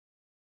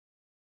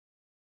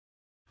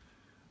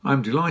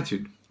I'm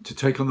delighted to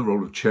take on the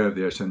role of Chair of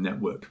the AHSN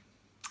Network.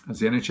 As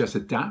the NHS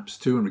adapts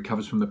to and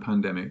recovers from the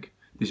pandemic,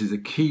 this is a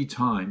key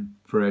time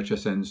for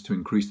AHSNs to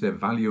increase their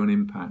value and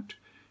impact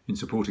in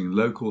supporting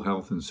local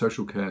health and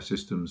social care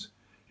systems,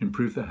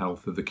 improve the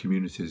health of the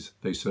communities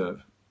they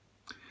serve.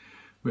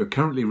 We are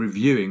currently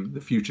reviewing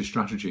the future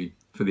strategy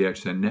for the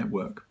AHSN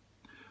Network.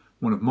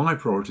 One of my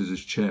priorities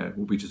as Chair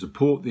will be to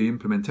support the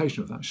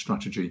implementation of that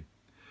strategy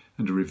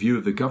and a review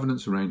of the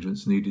governance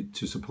arrangements needed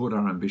to support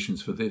our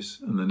ambitions for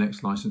this and the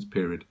next licence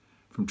period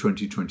from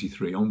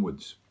 2023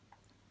 onwards.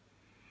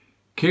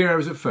 Key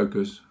areas of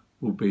focus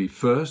will be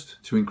first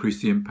to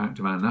increase the impact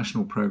of our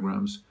national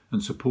programmes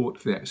and support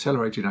for the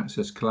Accelerated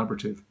Access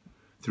Collaborative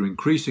through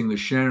increasing the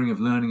sharing of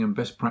learning and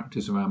best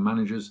practice of our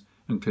managers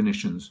and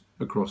clinicians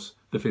across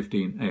the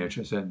 15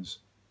 AHSNs.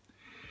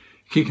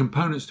 Key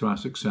components to our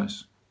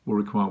success will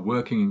require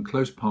working in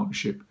close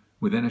partnership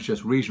with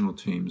NHS regional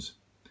teams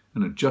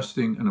and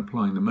adjusting and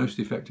applying the most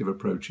effective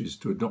approaches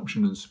to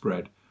adoption and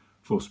spread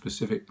for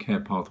specific care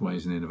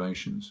pathways and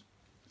innovations.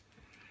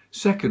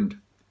 Second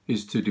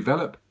is to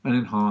develop and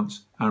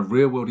enhance our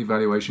real-world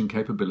evaluation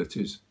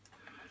capabilities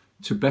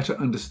to better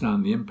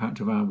understand the impact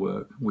of our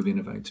work with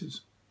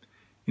innovators.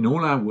 In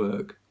all our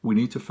work, we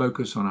need to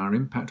focus on our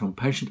impact on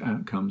patient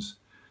outcomes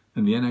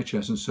and the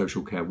NHS and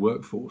social care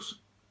workforce.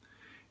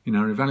 In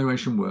our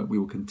evaluation work, we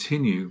will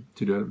continue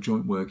to develop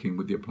joint working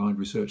with the applied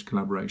research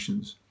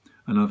collaborations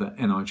and other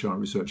NIHR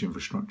research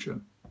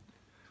infrastructure.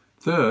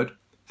 Third,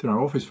 through our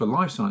Office for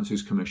Life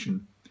Sciences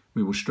Commission,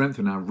 we will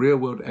strengthen our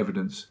real-world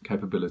evidence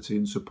capability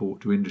and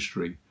support to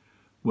industry,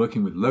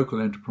 working with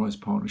local enterprise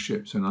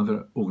partnerships and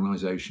other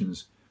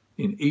organisations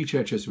in each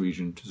HS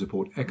region to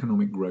support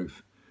economic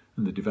growth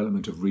and the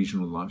development of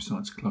regional life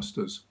science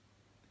clusters.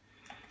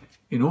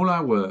 In all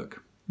our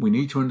work, we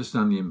need to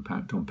understand the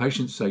impact on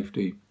patient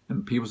safety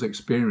and people's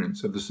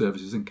experience of the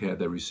services and care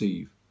they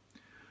receive,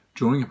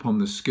 drawing upon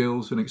the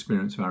skills and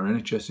experience of our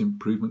NHS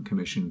Improvement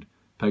Commissioned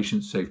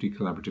patient safety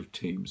collaborative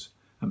teams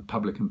and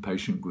public and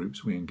patient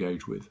groups we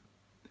engage with.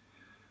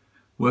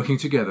 Working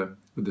together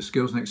with the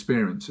skills and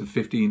experience of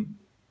 15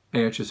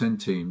 AHSN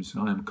teams,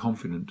 I am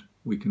confident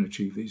we can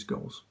achieve these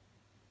goals.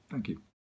 Thank you.